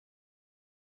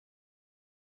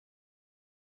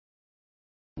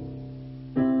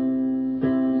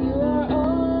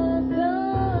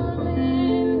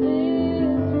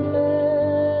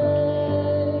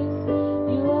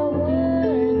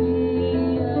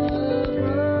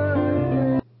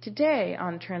Today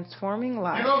on Transforming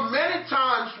Lives. You know, many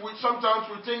times sometimes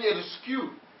we think it is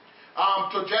skewed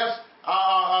to just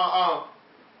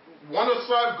want to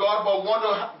serve God, but want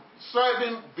to serve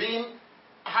Him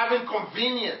having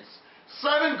convenience.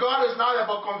 Serving God is not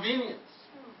about convenience.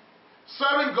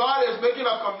 Serving God is making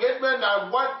a commitment that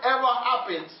whatever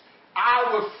happens,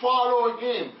 I will follow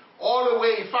Him all the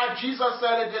way. In fact, Jesus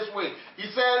said it this way. He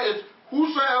said,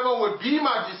 whosoever would be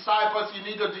my disciples, he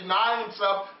need to deny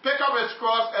himself, pick up his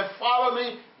cross, and follow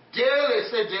me daily.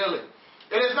 Say daily.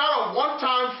 It is not a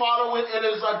one-time following, it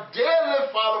is a daily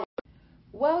following.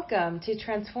 Welcome to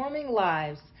Transforming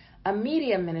Lives, a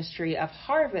media ministry of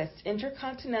Harvest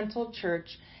Intercontinental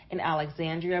Church in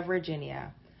Alexandria,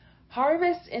 Virginia.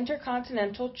 Harvest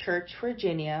Intercontinental Church,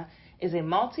 Virginia is a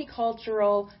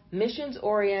multicultural,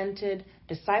 missions-oriented,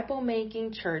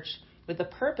 disciple-making church with the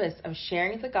purpose of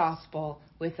sharing the gospel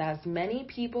with as many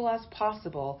people as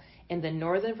possible in the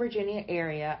Northern Virginia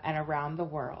area and around the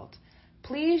world.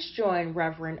 Please join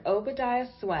Reverend Obadiah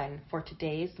Swen for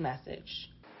today's message.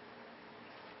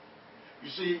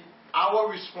 You see, our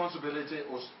responsibility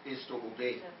is to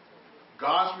obey.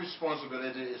 God's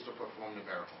responsibility is to perform the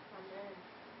miracle.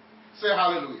 Say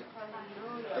hallelujah.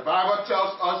 Hallelujah. The Bible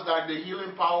tells us that the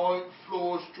healing power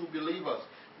flows through believers.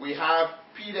 We have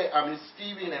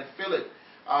Stephen and Philip.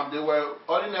 They were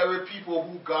ordinary people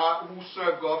who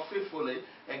served God faithfully,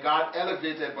 and God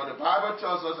elevated. But the Bible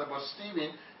tells us about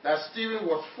Stephen that Stephen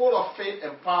was full of faith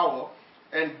and power,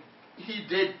 and he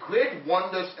did great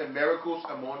wonders and miracles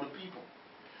among the people.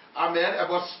 Amen.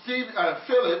 About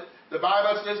Philip, the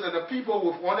Bible says that the people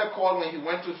with one accord when he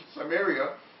went to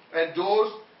Samaria, and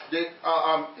those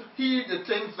heed the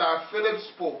things that Philip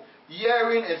spoke,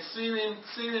 hearing and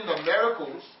seeing the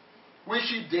miracles which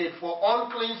he did, for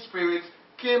unclean spirits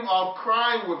came out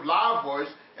crying with loud voice,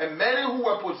 and many who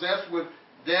were possessed with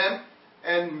them,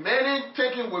 and many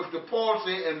taken with the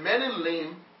palsy, and many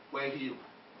lame were healed.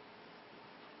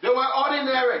 They were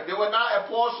ordinary. They were not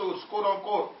apostles, quote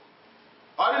unquote.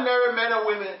 Ordinary men and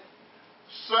women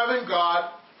serving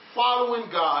God,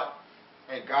 following God,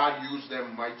 and God used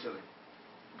them mightily.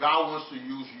 God wants to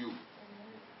use you.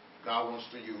 God wants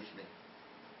to use me.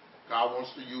 God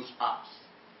wants to use us.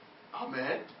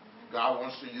 Amen. God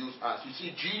wants to use us. You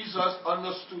see, Jesus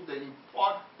understood the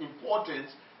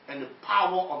importance and the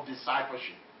power of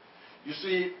discipleship. You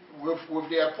see, with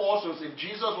the apostles, if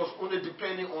Jesus was only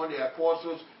depending on the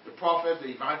apostles, the prophets, the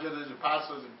evangelists, the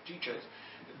pastors, and teachers,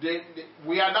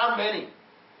 we are not many.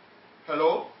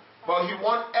 Hello? But He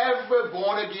wants every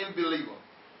born-again believer.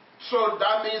 So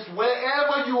that means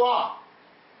wherever you are,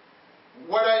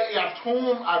 whether at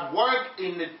home, at work,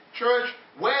 in the church,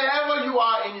 wherever you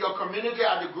are in your community,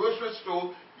 at the grocery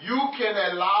store, you can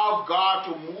allow God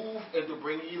to move and to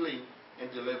bring healing and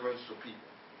deliverance to people.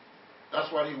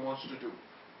 That's what He wants to do.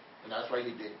 And that's what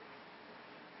He did.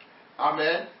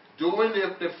 Amen. During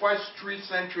the first 3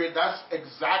 centuries, that's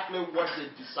exactly what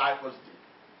the disciples did.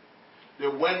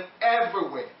 They went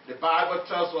everywhere. The Bible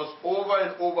tells us over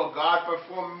and over, God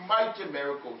performed mighty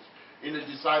miracles in the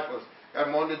disciples,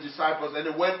 among the disciples, and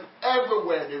they went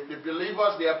everywhere. The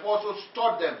believers, the apostles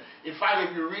taught them. In fact,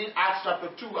 if you read Acts chapter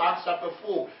 2, Acts chapter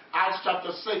 4, Acts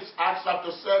chapter 6, Acts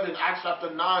chapter 7, Acts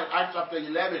chapter 9, Acts chapter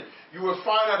 11, you will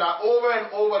find out that over and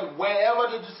over,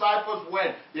 wherever the disciples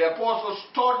went, the apostles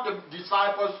taught the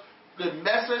disciples the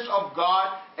message of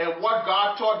God and what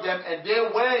God taught them, and they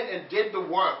went and did the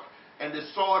work, and they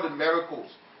saw the miracles.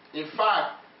 In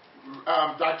fact,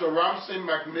 Dr. Ramsey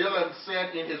Macmillan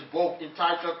said in his book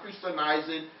entitled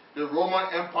Christianizing the Roman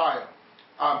Empire,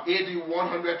 AD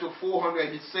 100 to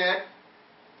 400, he said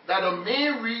that the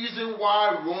main reason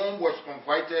why Rome was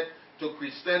converted to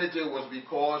Christianity was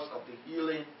because of the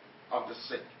healing of the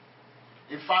sick.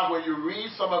 In fact, when you read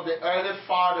some of the early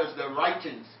fathers, their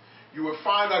writings, you will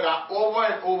find out that over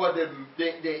and over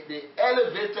they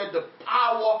elevated the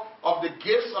power of the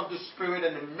gifts of the Spirit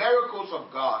and the miracles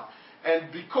of God.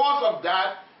 And because of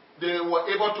that, they were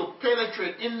able to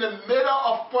penetrate in the middle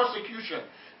of persecution.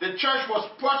 The church was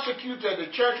persecuted.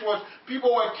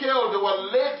 People were killed. They were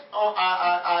laid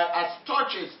as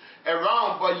torches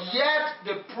around. But yet,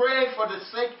 they prayed for the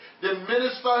sick. They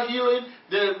ministered healing.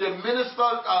 They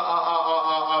ministered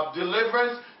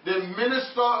deliverance. They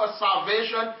ministered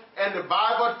salvation. And the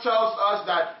Bible tells us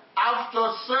that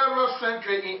after several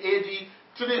centuries in AD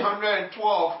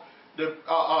 312,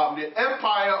 the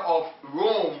empire of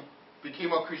Rome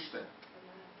became a Christian.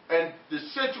 And the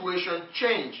situation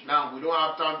changed. Now, we don't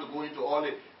have time to go into all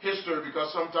the history,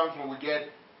 because sometimes when we get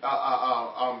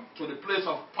to the place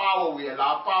of power, we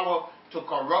allow power to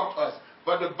corrupt us.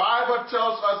 But the Bible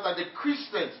tells us that the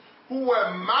Christians who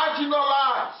were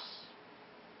marginalized,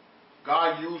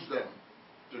 God used them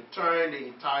to turn the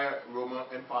entire Roman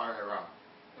Empire around.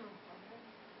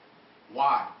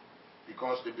 Why?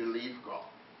 Because they believed God.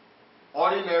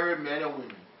 Ordinary men and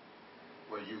women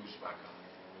were used by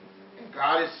God.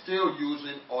 God is still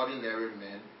using ordinary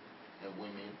men and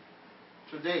women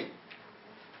today.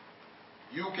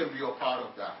 You can be a part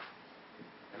of that.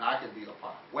 And I can be a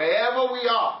part. Wherever we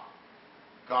are,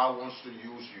 God wants to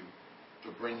use you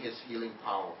to bring His healing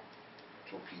power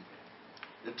to people.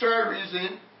 The third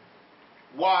reason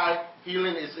why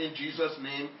healing is in Jesus'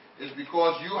 name is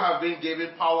because you have been given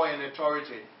power and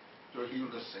authority to heal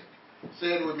the sick. Say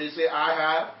it with me. Say, I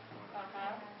have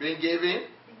been given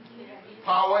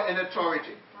power and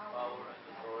authority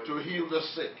to heal the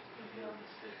sick.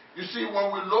 You see,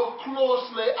 when we look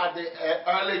closely at the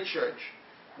early church,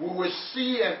 we will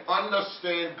see and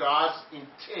understand God's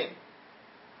intent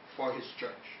for His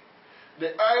church.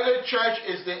 The early church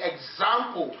is the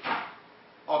example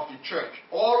of the church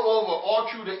all over, all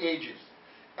through the ages.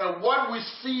 And what we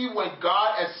see when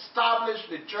God established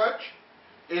the church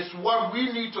is what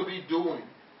we need to be doing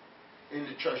in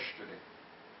the church today.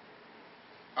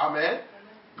 Amen?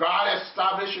 God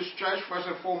established His church first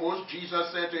and foremost.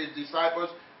 Jesus said to His disciples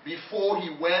before He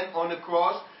went on the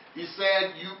cross, He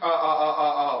said, He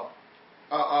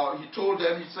told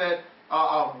them, He said,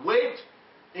 wait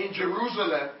in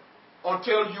Jerusalem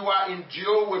until you are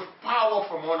endued with power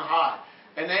from on high.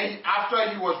 And then after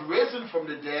He was risen from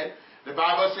the dead, the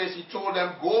Bible says He told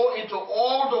them, go into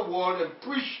all the world and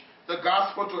preach the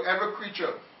gospel to every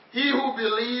creature. He who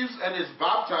believes and is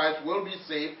baptized will be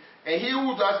saved, and he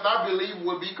who does not believe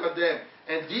will be condemned.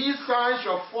 And these signs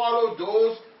shall follow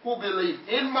those who believe.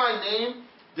 In my name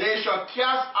they shall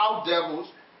cast out devils,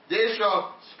 they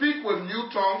shall speak with new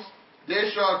tongues,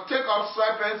 they shall take up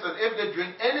serpents, and if they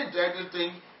drink any deadly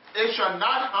thing, it shall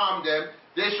not harm them.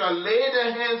 They shall lay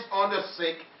their hands on the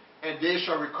sick, and they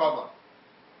shall recover.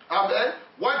 Amen.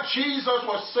 What Jesus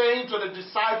was saying to the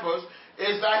disciples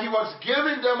is that He was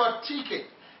giving them a ticket.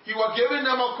 He was giving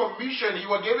them a commission. He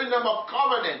was giving them a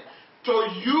covenant to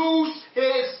use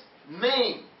His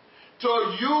name. To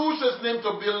use His name,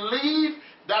 to believe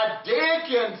that they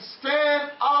can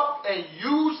stand up and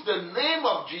use the name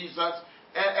of Jesus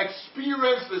and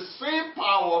experience the same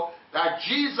power that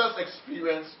Jesus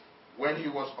experienced when He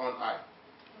was on earth.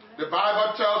 The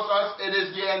Bible tells us it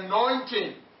is the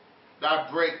anointing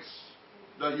that breaks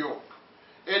the yoke.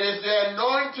 It is the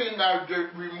anointing that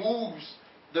removes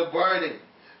the burden.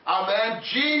 Amen.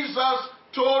 Jesus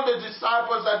told the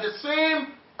disciples that the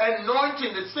same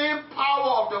anointing, the same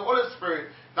power of the Holy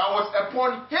Spirit that was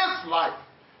upon His life,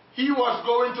 He was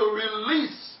going to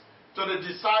release to the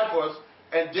disciples,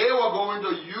 and they were going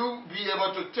to be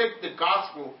able to take the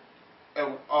gospel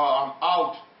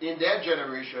out in their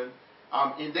generation,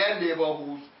 in their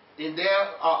neighborhoods, in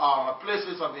their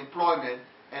places of employment,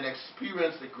 and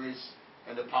experience the grace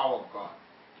and the power of God.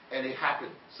 And it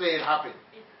happened. Say it happened.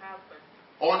 It happened.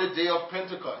 On the day of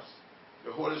Pentecost,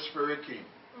 the Holy Spirit came.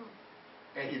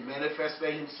 And He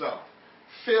manifested Himself.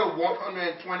 Filled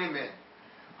 120 men.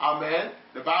 Amen.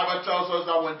 The Bible tells us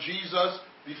that when Jesus,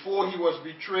 before He was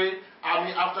betrayed,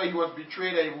 after He was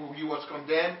betrayed and He was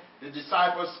condemned, the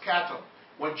disciples scattered.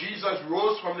 When Jesus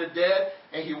rose from the dead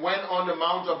and He went on the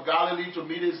Mount of Galilee to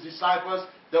meet His disciples,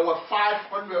 there were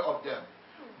 500 of them.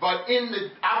 But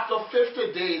after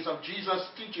 50 days of Jesus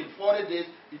teaching, 40 days,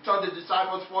 He taught the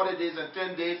disciples 40 days and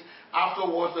 10 days.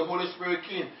 Afterwards, the Holy Spirit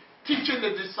came, teaching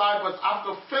the disciples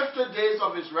after 50 days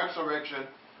of His resurrection.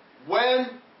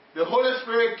 When the Holy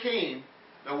Spirit came,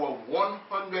 there were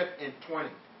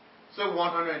 120. Say 120.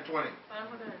 120.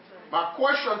 My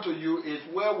question to you is,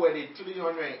 where were the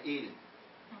 380?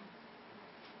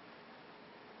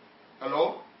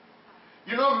 Hello?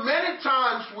 You know, many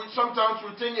times, sometimes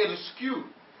we think it is skewed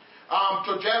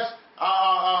to just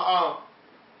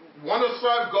want to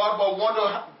serve God, but want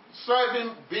to serve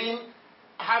Him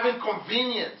having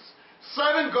convenience.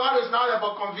 Serving God is not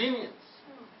about convenience.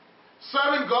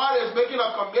 Serving God is making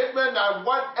a commitment that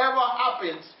whatever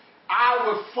happens, I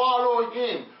will follow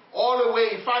Him all the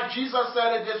way. In fact, Jesus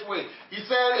said it this way. He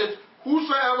said,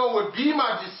 whosoever would be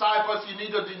my disciples, he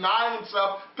need to deny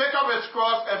himself, pick up his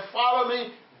cross, and follow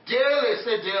me daily.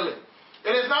 Say daily.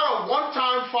 It is not a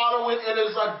one-time following. It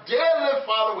is a daily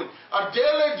following, a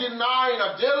daily denying,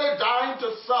 a daily dying to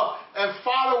self and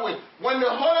following. When the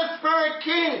Holy Spirit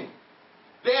came,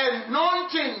 the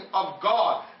anointing of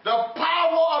God, the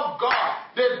power of God,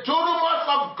 the dunamis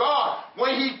of God,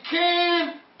 when He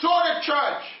came to the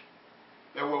church,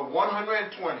 there were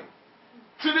 120.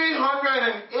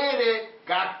 380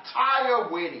 got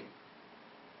tired waiting,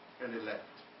 and they left.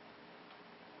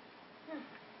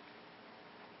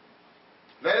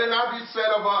 Let it not be said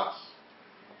of us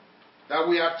that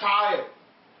we are tired.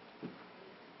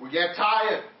 We get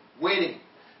tired waiting.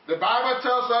 The Bible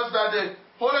tells us that the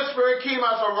Holy Spirit came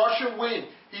as a rushing wind.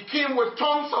 He came with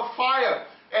tongues of fire,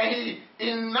 and he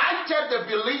ignited the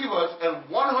believers, and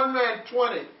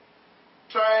 120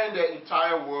 turned the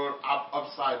entire world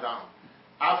upside down.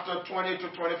 After 20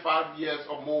 to 25 years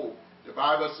or more, the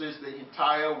Bible says the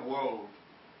entire world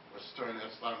was turned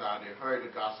upside down. They heard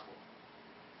the gospel.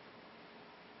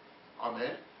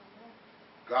 Amen.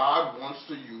 God wants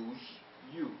to use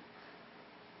you.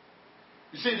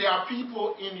 You see, there are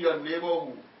people in your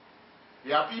neighborhood.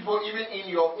 There are people even in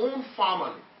your own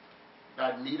family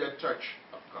that need a touch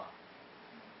of God.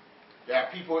 There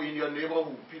are people in your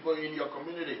neighborhood, people in your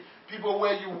community, people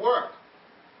where you work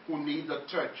who need the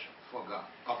touch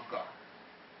of God,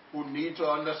 who need to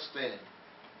understand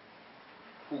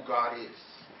who God is,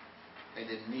 and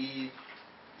they need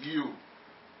you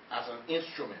as an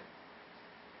instrument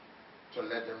to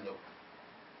let them know.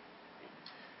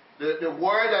 The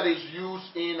word that is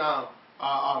used in,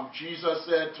 Jesus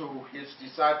said to his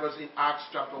disciples in Acts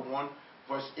chapter 1,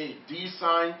 verse 8,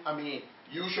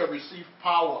 you shall receive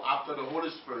power after the Holy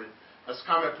Spirit has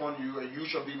come upon you, and you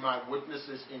shall be my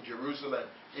witnesses in Jerusalem,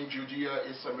 in Judea,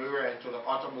 in Samaria, and to the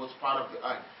uttermost part of the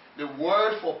earth. The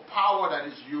word for power that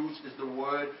is used is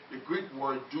the Greek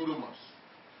word dunamis,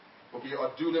 or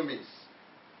dunamis.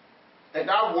 And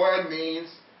that word means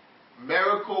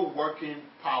miracle working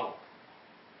power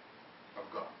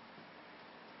of God.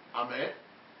 Amen.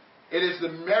 It is the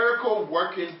miracle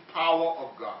working power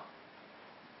of God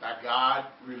that God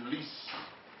released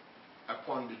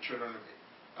upon the children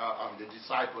of the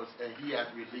disciples, and he has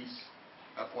released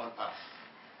upon us.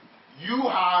 You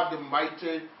have the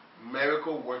mighty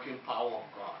miracle working power of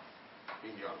God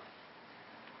in your life.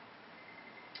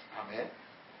 Amen.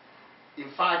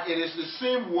 In fact, it is the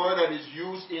same word that is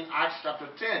used in Acts chapter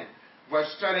 10,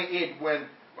 verse 38, when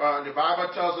the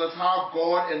Bible tells us how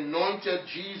God anointed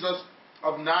Jesus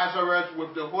of Nazareth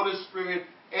with the Holy Spirit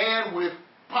and with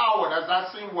power. That's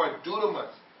that same word,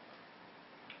 dunamis.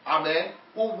 Amen.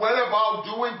 Who went about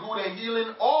doing good and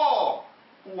healing all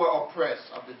who were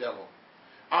oppressed of the devil.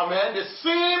 Amen. The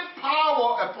same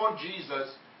power upon Jesus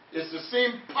is the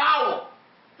same power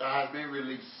that has been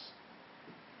released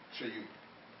to you.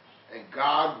 And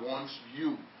God wants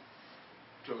you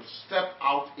to step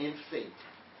out in faith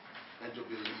and to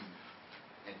believe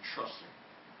and trust him.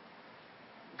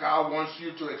 God wants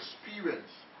you to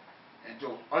experience and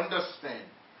to understand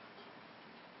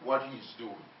what he's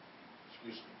doing.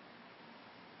 Excuse me.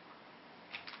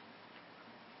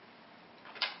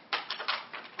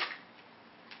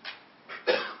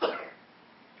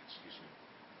 Excuse me.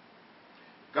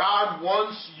 God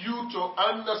wants you to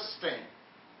understand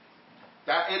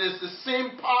that it is the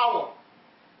same power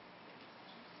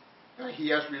that he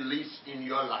has released in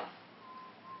your life.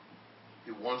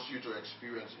 He wants you to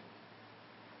experience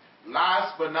it.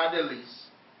 Last but not the least,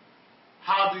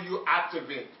 how do you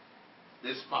activate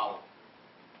this power?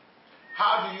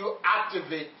 How do you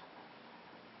activate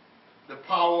the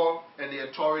power and the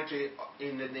authority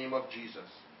in the name of Jesus?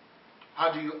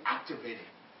 How do you activate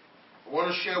it? I want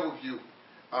to share with you,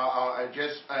 I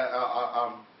just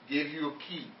give you a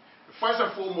key. First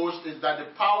and foremost is that the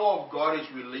power of God is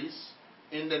released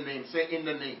in the name. Say, in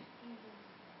the name.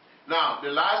 Mm-hmm. Now, the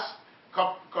last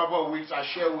couple of weeks I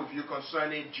shared with you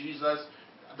concerning Jesus,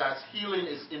 that healing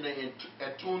is in the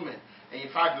atonement. And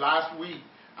in fact, last week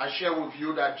I shared with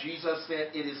you that Jesus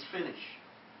said it is finished.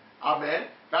 Amen.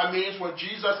 That means when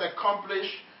Jesus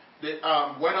accomplished,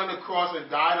 went on the cross and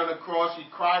died on the cross, he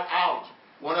cried out,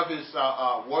 one of his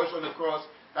words on the cross,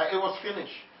 that it was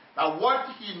finished. Now what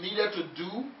he needed to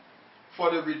do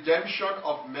for the redemption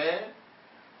of men,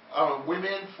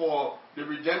 women, for the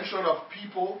redemption of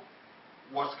people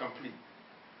was complete.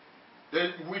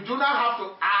 We do not have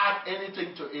to add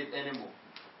anything to it anymore.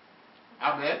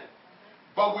 Amen.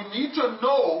 But we need to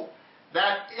know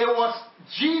that it was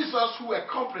Jesus who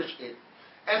accomplished it.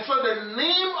 And so the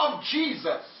name of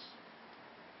Jesus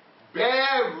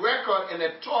bear record and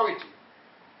authority.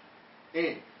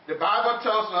 The Bible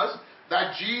tells us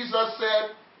that Jesus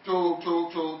said to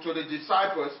the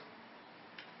disciples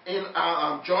in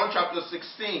John chapter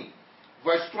 16,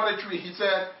 verse 23, he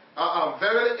said,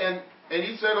 verily, and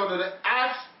he said unto them,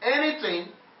 ask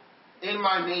anything in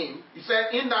my name. He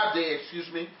said, in that day, he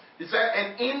said,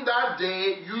 and in that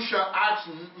day you shall ask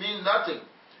me nothing.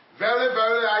 Verily,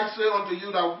 verily, I say unto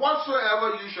you that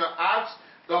whatsoever you shall ask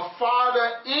the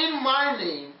Father in my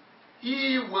name,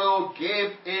 he will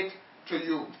give it to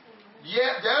you.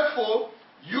 Yet, therefore,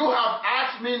 you have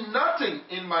asked me nothing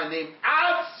in my name.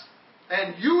 Ask,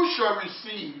 and you shall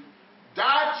receive,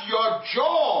 that your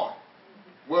joy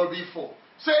will be full.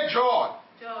 Say joy.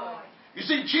 Joy. You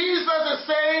see, Jesus is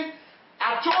saying,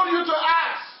 I told you to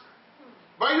ask,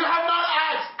 but you have not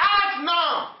asked. Ask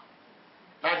now,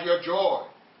 that your joy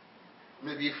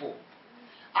may be full.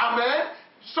 Amen.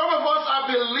 Some of us are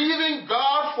believing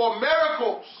God for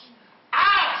miracles.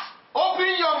 Ask. Open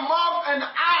your mouth and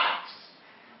ask.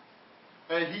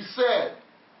 And he said,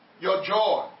 your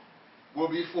joy will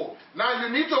be full. Now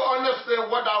you need to understand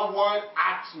what that word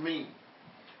ask means.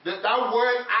 That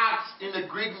word ask in the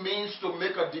Greek means to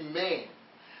make a demand.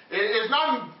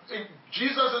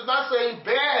 Jesus is not saying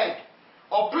beg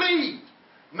or plead.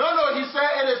 No, he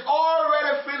said it is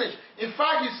already finished. In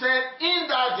fact, he said in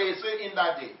that day. Say in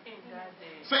that day. In that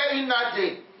day. Say in that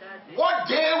day. That day. What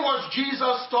day was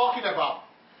Jesus talking about?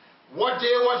 What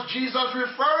day was Jesus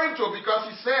referring to?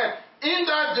 Because he said, in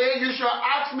that day you shall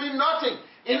ask me nothing.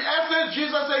 In essence,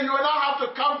 Jesus said, you will not have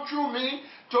to come through me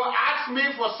to ask me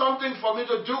for something for me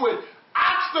to do it.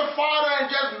 Ask the Father and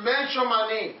just mention my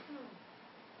name.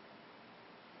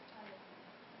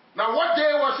 Now, what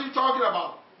day was he talking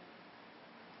about?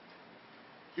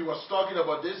 He was talking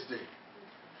about this day.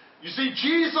 You see,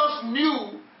 Jesus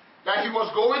knew that he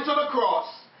was going to the cross,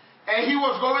 and he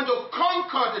was going to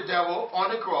conquer the devil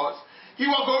on the cross. He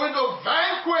was going to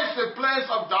vanquish the plans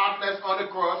of darkness on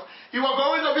the cross. He was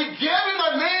going to be given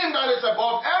a name that is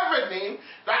above every name,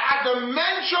 that at the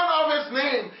mention of his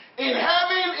name, in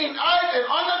heaven, in earth, and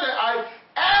under the earth,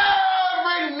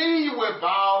 every knee will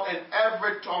bow and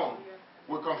every tongue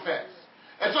will confess.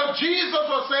 And so Jesus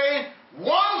was saying,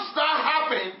 once that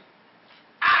happened,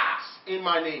 ask in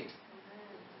my name,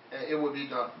 and it will be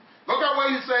done. Look at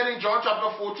what he said in John chapter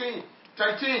 13.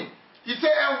 He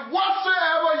said, and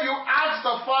whatsoever you ask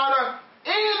the Father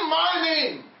in my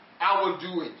name, I will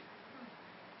do it.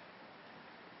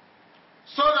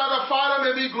 So that the Father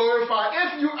may be glorified.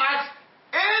 If you ask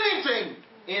anything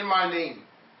in my name,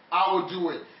 I will do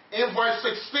it. In verse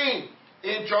 16,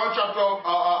 in John chapter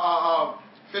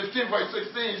 15, verse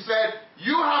 16, he said,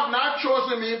 you have not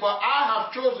chosen me, but I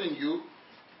have chosen you,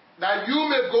 that you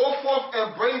may go forth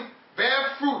and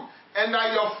bear fruit, and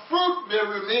that your fruit may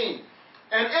remain.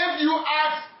 And if you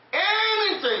ask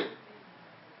anything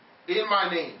in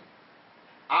my name,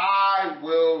 I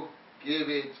will give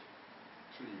it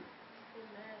to you.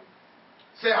 Amen.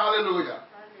 Say hallelujah.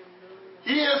 Hallelujah.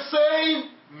 He is saying,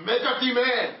 make a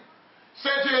demand.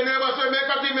 Say to your neighbor, say, make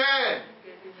a demand.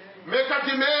 Make a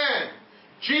demand.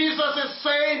 Jesus is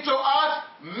saying to us,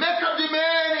 make a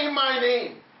demand in my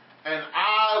name, and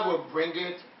I will bring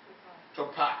it to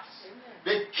pass.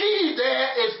 The key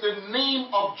there is the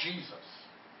name of Jesus.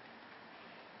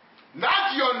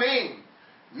 Not your name,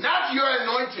 not your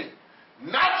anointing,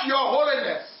 not your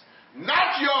holiness,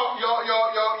 not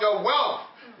your wealth,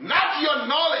 not your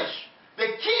knowledge. The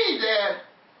key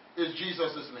there is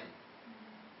Jesus' name.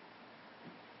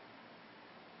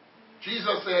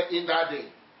 Jesus said in that day,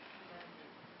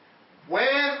 when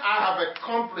I have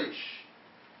accomplished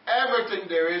everything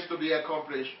there is to be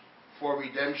accomplished for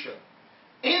redemption,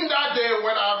 in that day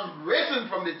when I'm risen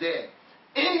from the dead,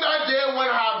 in that day when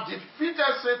I have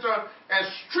defeated Satan and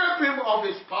stripped him of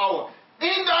his power,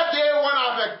 in that day when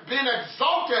I've been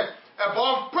exalted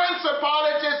above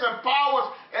principalities and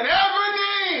powers and every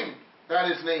name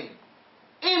that is named,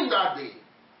 in that day,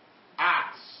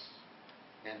 ask,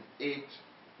 and it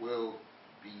will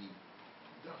be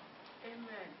done.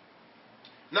 Amen.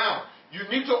 Now, you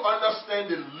need to understand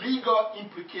the legal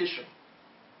implication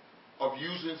of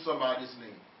using somebody's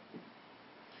name.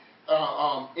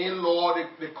 In law,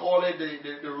 they call it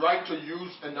the right to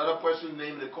use another person's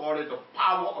name. They call it the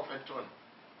power of attorney.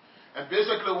 And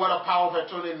basically what a power of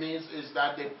attorney means is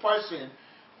that the person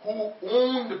who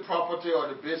owned the property or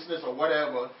the business or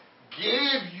whatever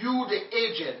gave you, the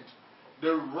agent,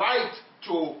 the right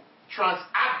to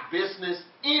transact business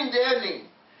in their name.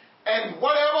 And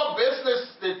whatever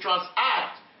business they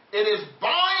transact, it is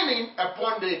binding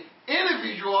upon the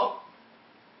individual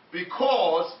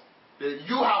because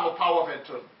you have a power of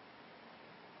attorney.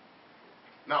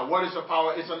 Now, what is a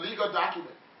power? It's a legal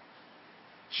document.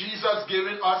 Jesus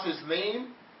giving us his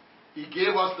name, he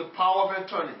gave us the power of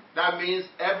attorney. That means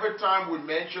every time we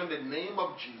mention the name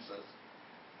of Jesus,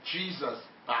 Jesus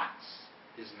backs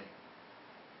his name.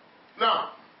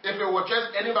 Now, if it were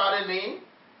just anybody's name,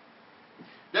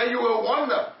 then you will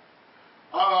wonder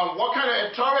what kind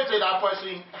of authority that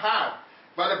person had.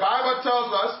 But the Bible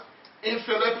tells us in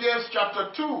Philippians chapter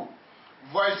 2,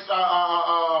 verse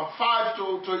 5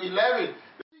 to 11,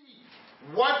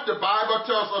 what the Bible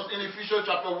tells us in Ephesians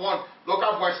chapter 1. Look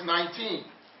at verse 19.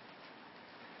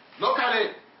 Look at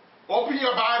it. Open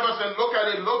your Bibles and look at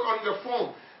it. Look on your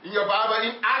phone. in your Bible,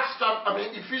 in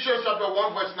Ephesians chapter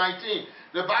 1 verse 19,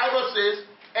 the Bible says,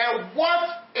 and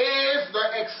what is the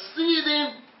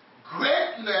exceeding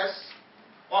greatness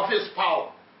of his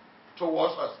power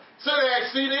towards us? Say the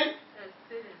exceeding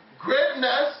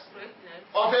greatness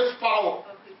of his power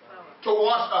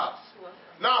towards us.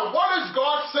 Now, what is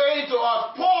God saying to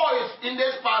us? Paul is in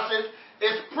this passage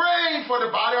is praying for the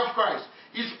body of Christ.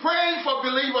 He's praying for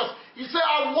believers. He said,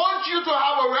 I want you to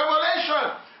have a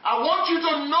revelation. I want you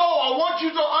to know. I want you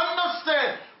to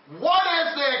understand what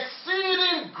is the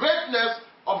exceeding greatness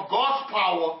of God's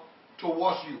power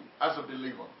towards you as a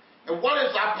believer. And what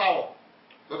is that power?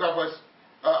 Look at verse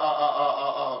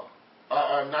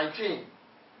 19.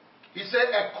 He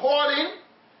said, according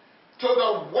to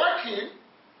the working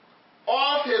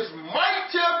of his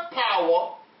mighty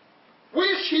power,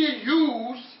 which he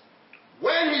used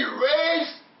when he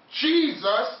raised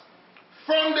Jesus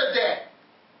from the dead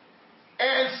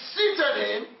and seated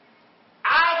him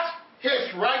at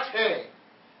his right hand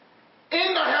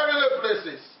in the heavenly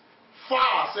places,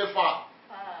 far, say far,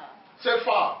 say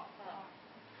far,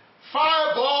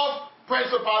 far above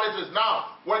principalities. Now,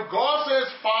 when God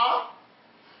says far,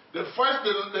 the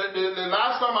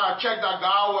last time I checked that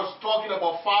God was talking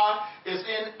about far is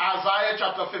in Isaiah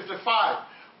chapter 55.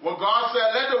 Where God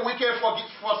said, let the wicked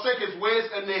forsake his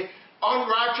ways and the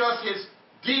unrighteous his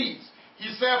deeds. He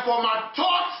said, for my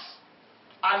thoughts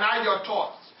are not your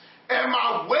thoughts, and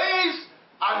my ways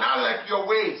are not like your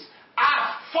ways. As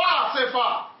far, say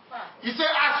far. He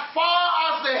said, as far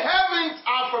as the heavens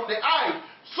are from the earth,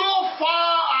 so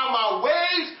far are my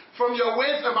ways from your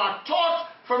ways and my thoughts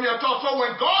from your thoughts. So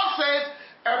when God says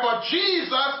about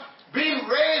Jesus being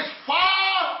raised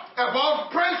far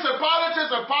above principalities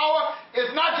and power,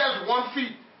 it's not just 1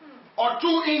 feet or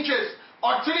 2 inches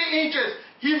or 3 inches.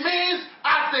 He means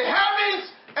as the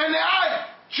heavens and the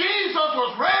earth, Jesus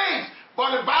was raised.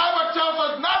 But the Bible tells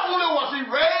us not only was he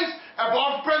raised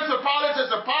above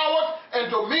principalities and powers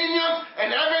and dominions and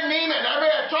every name and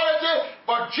every authority,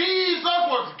 but Jesus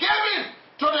was given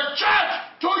to the church,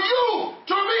 to you,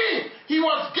 to me. He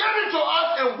was given to us,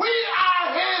 and we are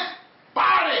his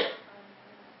body.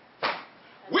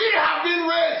 We have been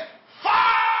raised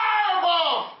far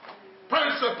above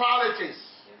principalities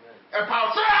and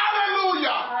powers. Say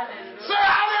hallelujah. Hallelujah. Say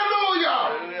hallelujah.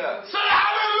 Hallelujah. Say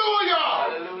hallelujah.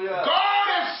 Hallelujah. God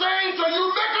is saying to you,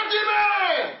 make a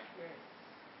demand.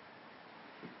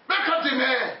 Make a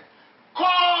demand.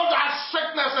 Call that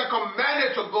sickness and command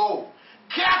it to go.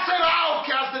 Cast it out.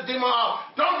 Cast the demon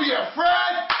out. Don't be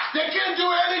afraid. They can't do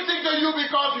anything to you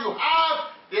because you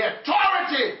have the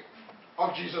authority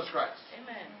of Jesus Christ.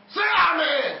 Amen. Say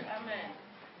amen. Amen.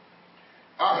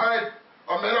 I heard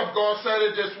a man of God said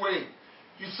it this way.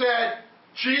 He said,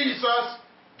 Jesus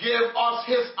gave us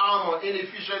his armor in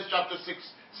Ephesians chapter 6.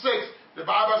 The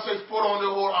Bible says, put on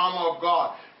the whole armor of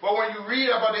God. But when you read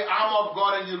about the armor of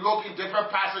God and you look in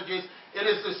different passages, it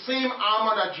is the same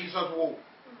armor that Jesus wore.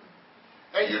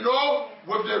 And you know,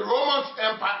 with the Roman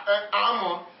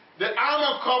armor, the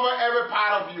armor covers every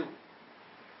part of you.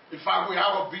 In fact, we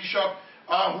have a bishop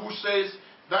who says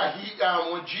that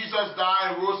when Jesus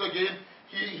died and rose again,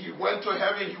 he went to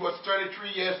heaven. He was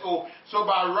 33 years old. So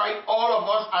by right, all of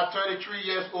us are 33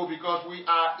 years old because we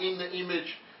are in the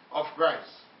image of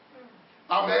Christ.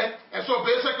 Amen. And so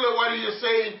basically what he is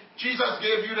saying, Jesus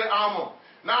gave you the armor.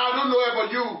 Now I don't know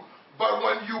about you, but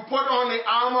when you put on the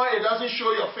armor, it doesn't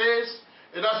show your face.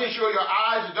 It doesn't show your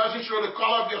eyes. It doesn't show the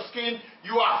color of your skin.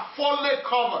 You are fully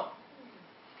covered.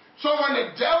 So when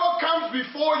the devil comes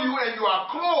before you and you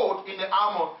are clothed in the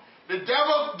armor, the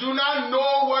devil do not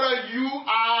know whether you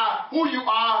are who you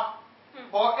are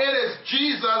or it is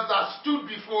Jesus that stood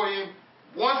before him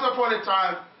once upon a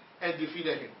time and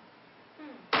defeated him.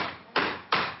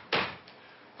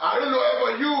 I don't know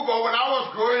about you, but when I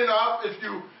was growing up, if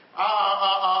you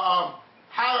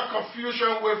had a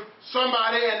confusion with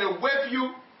somebody and they whip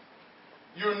you,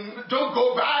 you don't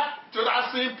go back to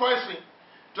that same person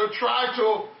to try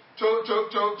to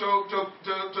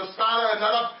start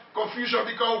another confusion,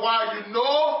 because why? You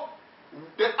know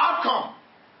the outcome.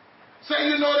 Say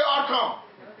you know the outcome.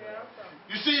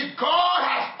 You see, God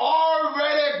has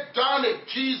already done it.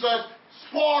 Jesus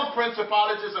spoiled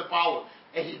principalities and power,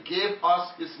 and he gave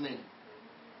us his name.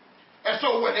 And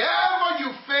so whenever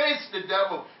you face the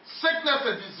devil, sickness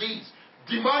and disease,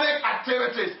 demonic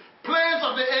activities, plans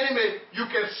of the enemy, you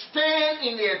can stand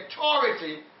in the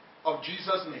authority of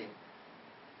Jesus' name.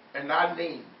 And that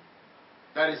name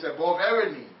that is above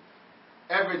every knee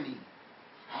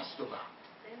has to bow.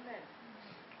 Amen.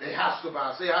 It has to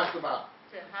bow. Say it has to bow.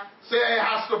 Say it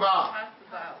has to bow.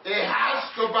 It has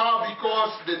to bow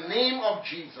because the name of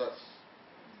Jesus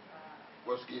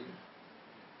was given.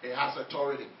 It has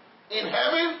authority. In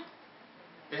heaven,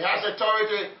 it has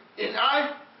authority in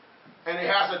earth, and it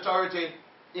has authority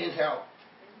in hell.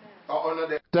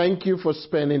 Thank you for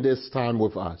spending this time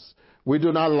with us. We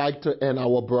do not like to end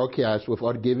our broadcast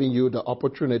without giving you the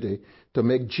opportunity to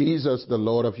make Jesus the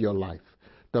Lord of your life.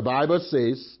 The Bible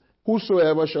says,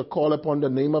 whosoever shall call upon the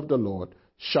name of the Lord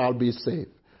shall be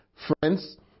saved.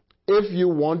 Friends, if you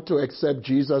want to accept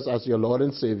Jesus as your Lord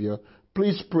and Savior,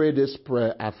 please pray this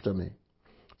prayer after me.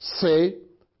 Say,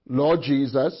 Lord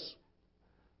Jesus,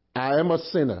 I am a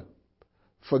sinner.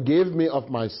 Forgive me of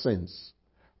my sins.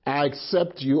 I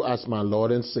accept you as my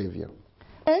Lord and Savior.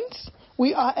 Friends,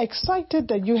 we are excited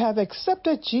that you have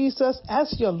accepted Jesus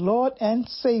as your Lord and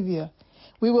Savior.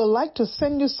 We would like to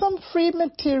send you some free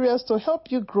materials to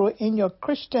help you grow in your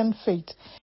Christian faith.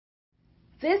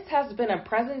 This has been a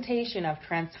presentation of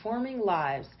Transforming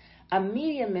Lives, a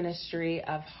media ministry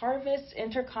of Harvest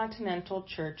Intercontinental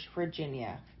Church,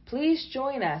 Virginia. Please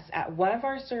join us at one of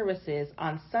our services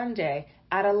on Sunday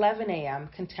at 11 a.m.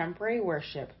 Contemporary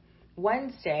Worship,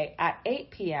 Wednesday at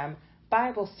 8 p.m.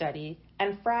 Bible Study,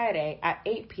 and Friday at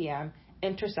 8 p.m.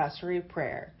 Intercessory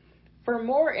Prayer. For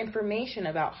more information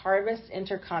about Harvest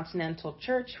Intercontinental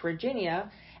Church,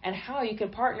 Virginia, and how you can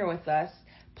partner with us,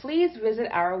 please visit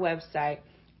our website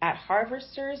at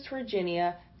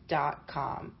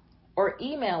harvestersvirginia.com or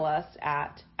email us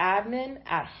at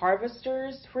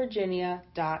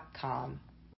admin@harvestersvirginia.com.